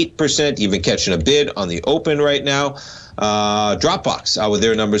 8.8%, even catching a bid on the open right now. Dropbox out with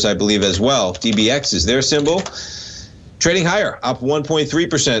their numbers, I believe, as well. DBX is their symbol. Trading higher, up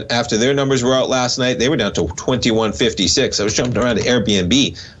 1.3% after their numbers were out last night. They were down to 21.56. I was jumping around to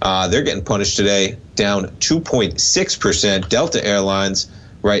Airbnb. They're getting punished today, down 2.6%. Delta Airlines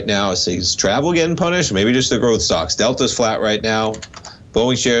right now, is travel getting punished? Maybe just the growth stocks. Delta's flat right now.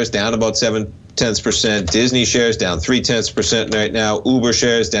 Boeing shares down about 0.7%. Disney shares down 0.3% right now. Uber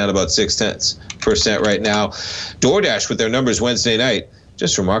shares down about 0.6% right now. DoorDash with their numbers Wednesday night,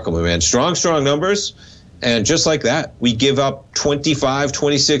 just remarkable, man. Strong numbers. And just like that, we give up $25,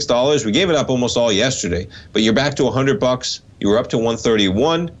 $26. We gave it up almost all yesterday. But you're back to $100. You were up to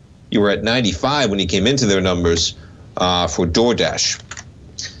 131. You were at 95 when you came into their numbers for DoorDash.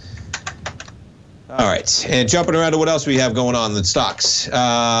 All right, and jumping around to what else we have going on in the stocks.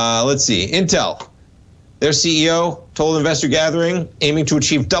 Let's see. Intel, their CEO told investor gathering, aiming to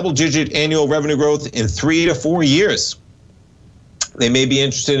achieve double-digit annual revenue growth in 3 to 4 years. They may be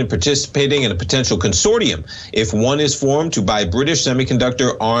interested in participating in a potential consortium if one is formed to buy British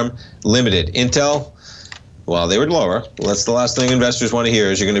Semiconductor Arm Limited. Intel, well, they were lower. Well, that's the last thing investors want to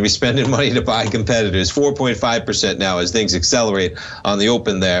hear is you're going to be spending money to buy competitors. 4.5% now as things accelerate on the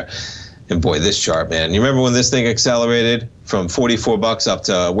open there. And boy, this chart, man. You remember when this thing accelerated from $44 up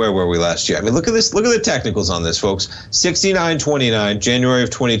to where were we last year? I mean, look at this. Look at the technicals on this, folks. 69.29, January of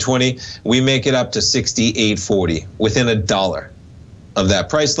 2020. We make it up to 68.40 within $1 of that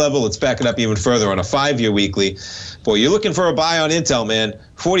price level. Let's back it up even further on a 5-year weekly. Boy, you're looking for a buy on Intel, man.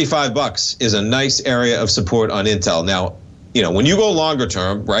 $45 is a nice area of support on Intel. Now, when you go longer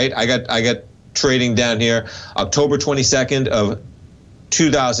term, right? I got trading down here, October 22nd of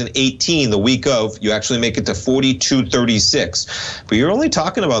 2018, the week of, you actually make it to 42.36. But you're only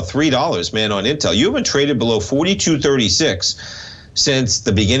talking about $3, man, on Intel. You haven't traded below 42.36 since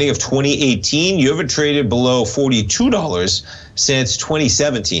the beginning of 2018. You haven't traded below $42 since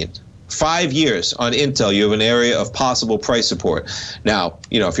 2017. 5 years on Intel, you have an area of possible price support. Now,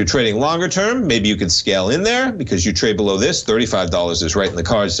 if you're trading longer term, maybe you could scale in there because you trade below this. $35 is right in the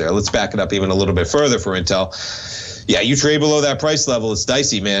cards there. Let's back it up even a little bit further for Intel. Yeah, you trade below that price level, it's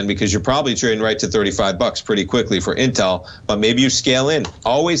dicey, man, because you're probably trading right to $35 pretty quickly for Intel, but maybe you scale in.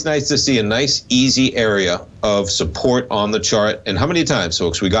 Always nice to see a nice, easy area of support on the chart. And how many times,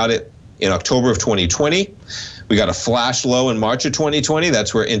 folks? We got it in October of 2020. We got a flash low in March of 2020.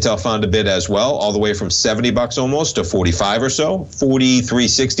 That's where Intel found a bid as well, all the way from $70 almost to 45 or so,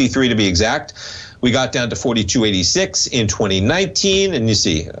 43.63 to be exact. We got down to 42.86 in 2019, and you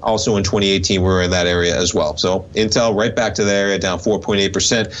see, also in 2018, we were in that area as well. So Intel right back to the area, down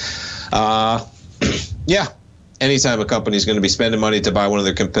 4.8%. Yeah, anytime a company is going to be spending money to buy one of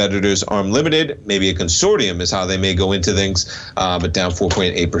their competitors, ARM Limited, maybe a consortium is how they may go into things, but down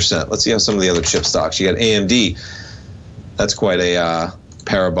 4.8%. Let's see how some of the other chip stocks. You got AMD. That's quite a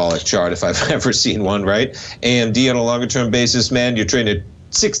parabolic chart if I've ever seen one, right? AMD on a longer-term basis, man, you're trading at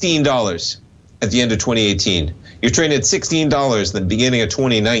 $16 at the end of 2018. You're trading at $16 in the beginning of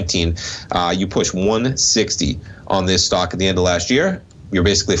 2019. You push 160 on this stock at the end of last year. You're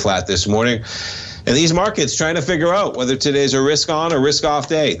basically flat this morning. And these markets trying to figure out whether today's a risk on or risk off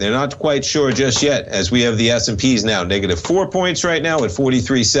day. They're not quite sure just yet, as we have the S&Ps now, -4 points right now at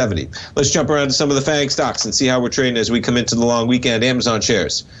 43.70. Let's jump around to some of the FANG stocks and see how we're trading as we come into the long weekend. Amazon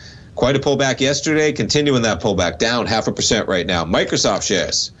shares. Quite a pullback yesterday, continuing that pullback, down 0.5% right now. Microsoft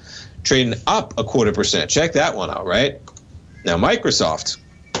shares. Trading up 0.25%. Check that one out, right? Now, Microsoft.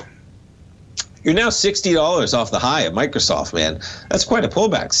 You're now $60 off the high at Microsoft, man. That's quite a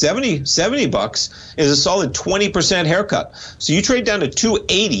pullback. $70 is a solid 20% haircut. So you trade down to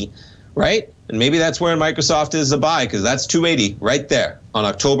 280, right? And maybe that's where Microsoft is the buy, because that's 280 right there on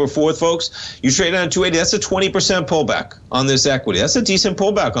October 4th, folks. You trade down to 280. That's a 20% pullback on this equity. That's a decent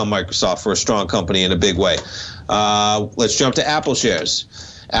pullback on Microsoft for a strong company in a big way. Let's jump to Apple shares.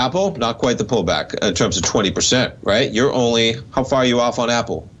 Apple, not quite the pullback in terms of 20%, right? You're only, how far are you off on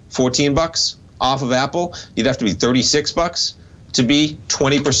Apple? $14 off of Apple? You'd have to be $36 to be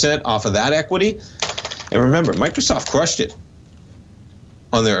 20% off of that equity. And remember, Microsoft crushed it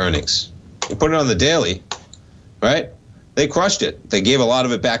on their earnings. You put it on the daily, right? They crushed it. They gave a lot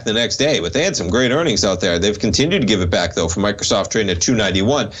of it back the next day, but they had some great earnings out there. They've continued to give it back, though, for Microsoft trading at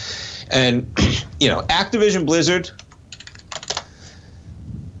 $291. And, Activision Blizzard,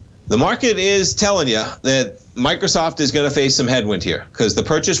 the market is telling you that Microsoft is going to face some headwind here because the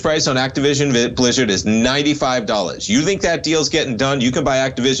purchase price on Activision Blizzard is $95. You think that deal's getting done? You can buy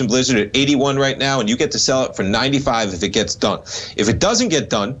Activision Blizzard at $81 right now, and you get to sell it for $95 if it gets done. If it doesn't get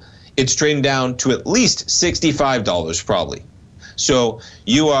done, it's trading down to at least $65 probably. So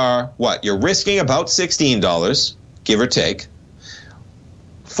you are, you're risking about $16, give or take,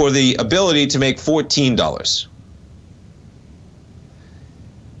 for the ability to make $14.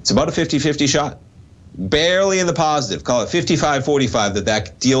 It's about a 50-50 shot. Barely in the positive. Call it 55-45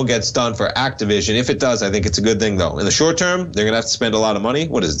 that deal gets done for Activision. If it does, I think it's a good thing, though. In the short term, they're going to have to spend a lot of money.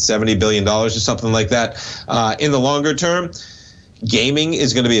 What is it, $70 billion or something like that? In the longer term, gaming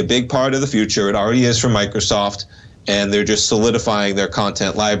is going to be a big part of the future. It already is for Microsoft, and they're just solidifying their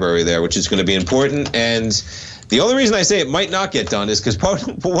content library there, which is going to be important. And the only reason I say it might not get done is because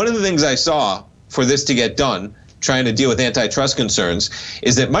one of the things I saw for this to get done, trying to deal with antitrust concerns,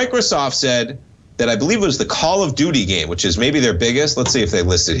 is that Microsoft said that I believe it was the Call of Duty game, which is maybe their biggest. Let's see if they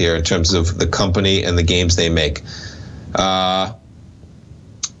list it here in terms of the company and the games they make. Let's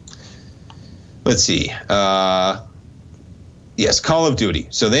see. Yes, Call of Duty.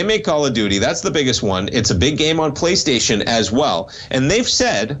 So they make Call of Duty. That's the biggest one. It's a big game on PlayStation as well. And they've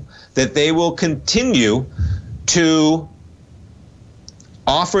said that they will continue to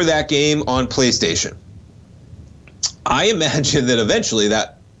offer that game on PlayStation. I imagine that eventually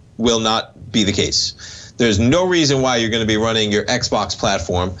that will not be the case. There's no reason why you're going to be running your Xbox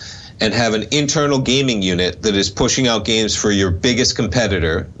platform and have an internal gaming unit that is pushing out games for your biggest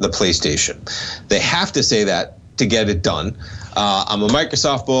competitor, the PlayStation. They have to say that to get it done. I'm a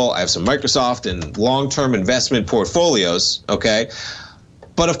Microsoft bull. I have some Microsoft and long-term investment portfolios, okay?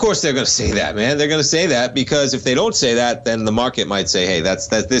 But of course they're going to say that, man. They're going to say that because if they don't say that, then the market might say, hey,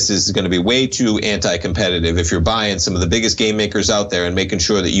 this is going to be way too anti-competitive if you're buying some of the biggest game makers out there and making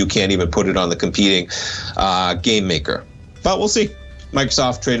sure that you can't even put it on the competing game maker. but we'll see.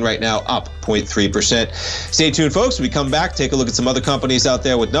 Microsoft trading right now up 0.3%. Stay tuned, folks. When we come back, take a look at some other companies out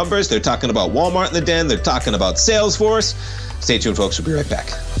there with numbers. They're talking about Walmart in the den. They're talking about Salesforce. Stay tuned, folks. We'll be right back.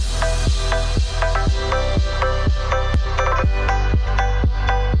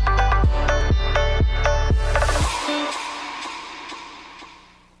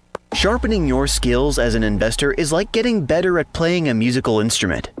 Sharpening your skills as an investor is like getting better at playing a musical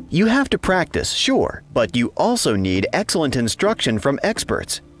instrument. You have to practice, sure, but you also need excellent instruction from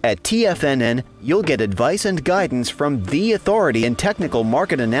experts. At TFNN, you'll get advice and guidance from the authority in technical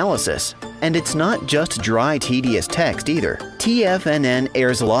market analysis. And it's not just dry, tedious text either. TFNN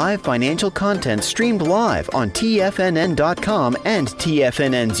airs live financial content streamed live on TFNN.com and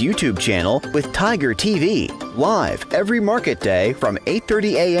TFNN's YouTube channel with Tiger TV, live every market day from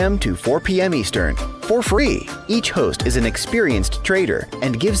 8:30 a.m. to 4 p.m. Eastern, for free. Each host is an experienced trader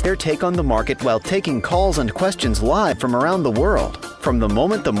and gives their take on the market while taking calls and questions live from around the world. From the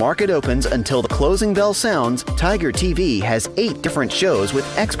moment the market opens until the closing bell sounds, Tiger TV has 8 different shows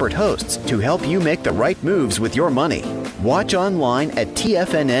with expert hosts to help you make the right moves with your money. Watch online at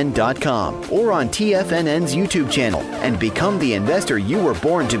TFNN.com or on TFNN's YouTube channel and become the investor you were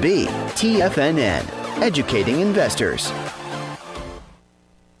born to be. TFNN, educating investors.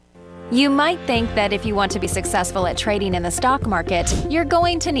 You might think that if you want to be successful at trading in the stock market, you're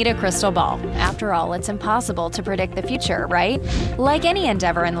going to need a crystal ball. After all, it's impossible to predict the future, right? Like any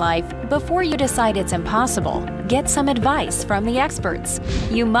endeavor in life, before you decide it's impossible, get some advice from the experts.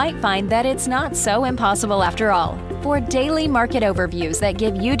 You might find that it's not so impossible after all. For daily market overviews that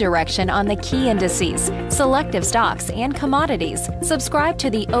give you direction on the key indices, selective stocks, and commodities, subscribe to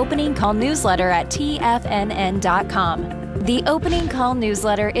the Opening Call newsletter at TFNN.com. The Opening Call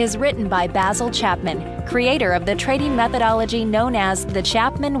newsletter is written by Basil Chapman, creator of the trading methodology known as the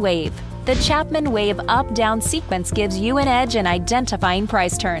Chapman Wave. The Chapman Wave up-down sequence gives you an edge in identifying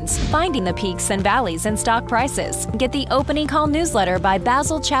price turns, finding the peaks and valleys in stock prices. Get the Opening Call newsletter by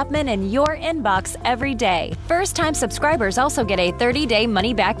Basil Chapman in your inbox every day. First-time subscribers also get a 30-day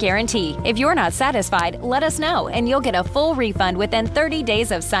money-back guarantee. If you're not satisfied, let us know, and you'll get a full refund within 30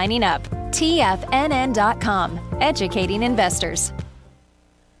 days of signing up. TFNN.com, educating investors.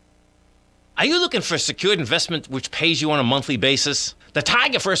 Are you looking for a secured investment which pays you on a monthly basis? The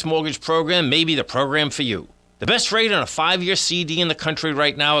Tiger First Mortgage Program may be the program for you. The best rate on a 5-year CD in the country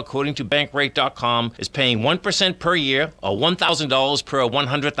right now, according to Bankrate.com, is paying 1% per year or $1,000 per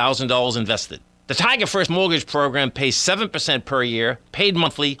 $100,000 invested. The Tiger First Mortgage Program pays 7% per year, paid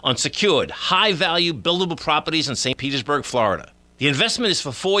monthly, on secured, high-value, buildable properties in St. Petersburg, Florida. The investment is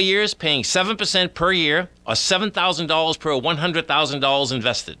for 4 years, paying 7% per year or $7,000 per $100,000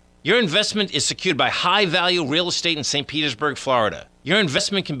 invested. Your investment is secured by high-value real estate in St. Petersburg, Florida. Your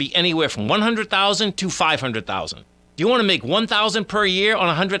investment can be anywhere from $100,000 to $500,000. Do you want to make $1,000 per year on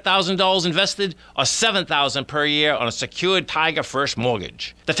 $100,000 invested or $7,000 per year on a secured Tiger First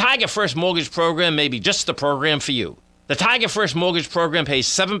mortgage? The Tiger First Mortgage Program may be just the program for you. The Tiger First Mortgage Program pays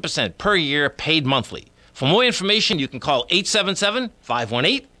 7% per year, paid monthly. For more information, you can call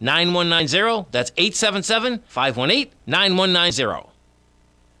 877-518-9190. That's 877-518-9190.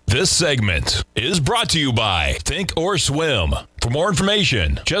 This segment is brought to you by Thinkorswim. For more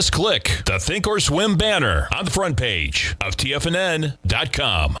information, just click the Thinkorswim banner on the front page of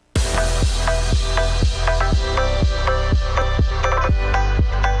TFNN.com.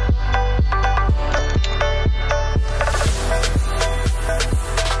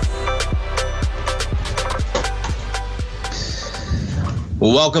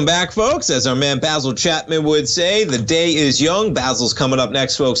 Welcome back, folks. As our man Basil Chapman would say, the day is young. Basil's coming up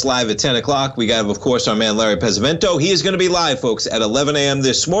next, folks, live at 10 o'clock. We got, of course, our man Larry Pesavento. He is going to be live, folks, at 11 a.m.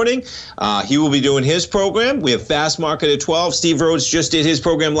 this morning. He will be doing his program. We have Fast Market at 12. Steve Rhodes just did his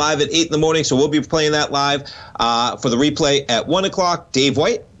program live at 8 in the morning, so we'll be playing that live for the replay at 1 o'clock. Dave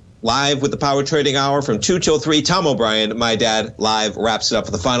White, live with the Power Trading Hour from 2 till 3. Tom O'Brien, my dad, live, wraps it up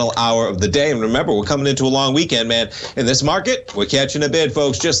for the final hour of the day. And remember, we're coming into a long weekend, man. In this market, we're catching a bid,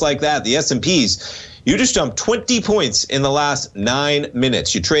 folks, just like that. The S&Ps, you just jumped 20 points in the last 9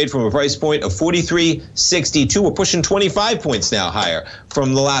 minutes. You trade from a price point of 43.62. We're pushing 25 points now higher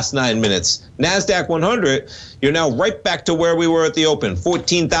from the last 9 minutes. NASDAQ 100, you're now right back to where we were at the open,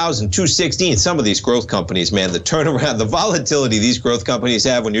 14,216. Some of these growth companies, man, the turnaround, the volatility these growth companies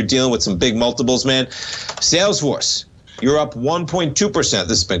have when you're dealing with some big multiples, man. Salesforce, you're up 1.2%. This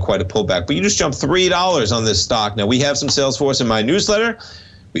has been quite a pullback, but you just jumped $3 on this stock. Now, we have some Salesforce in my newsletter.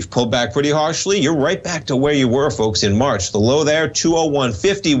 We've pulled back pretty harshly. You're right back to where you were, folks, in March. The low there,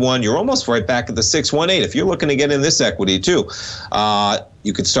 201.51. You're almost right back at the 618 if you're looking to get in this equity, too.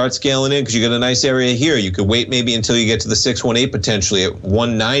 you could start scaling in because you got a nice area here. You could wait maybe until you get to the 618 potentially at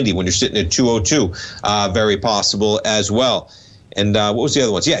 190 when you're sitting at 202. Very possible as well. And what was the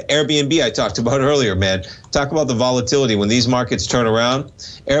other ones? Yeah, Airbnb I talked about earlier, man. Talk about the volatility when these markets turn around.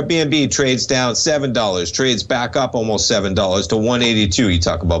 Airbnb trades down $7, trades back up almost $7 to 182. You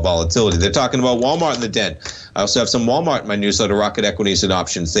talk about volatility. They're talking about Walmart in the den. I also have some Walmart in my newsletter, Rocket Equities and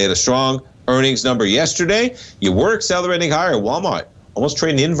Options. They had a strong earnings number yesterday. You were accelerating higher. Walmart almost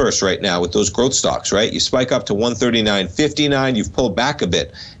trading inverse right now with those growth stocks, right? You spike up to 139.59. You've pulled back a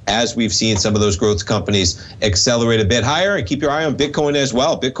bit as we've seen some of those growth companies accelerate a bit higher. And keep your eye on Bitcoin as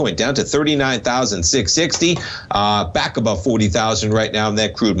well. Bitcoin down to 39,660, back above 40,000 right now in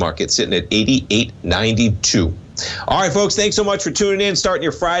that crude market, sitting at 88.92. All right, folks, thanks so much for tuning in, starting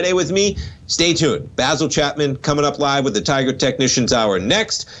your Friday with me. Stay tuned. Basil Chapman coming up live with the Tiger Technicians Hour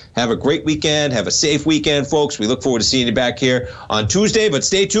next. Have a great weekend. Have a safe weekend, folks. We look forward to seeing you back here on Tuesday, but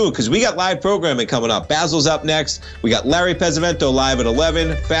stay tuned because we got live programming coming up. Basil's up next. We got Larry Pesavento live at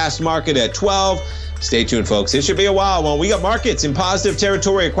 11, Fast Market at 12. Stay tuned, folks. It should be a while. Well, we got markets in positive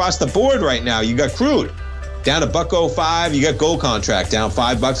territory across the board right now. You got crude down to $1.05. You got gold contract down $5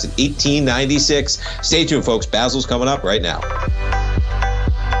 at $18.96. Stay tuned, folks. Basil's coming up right now.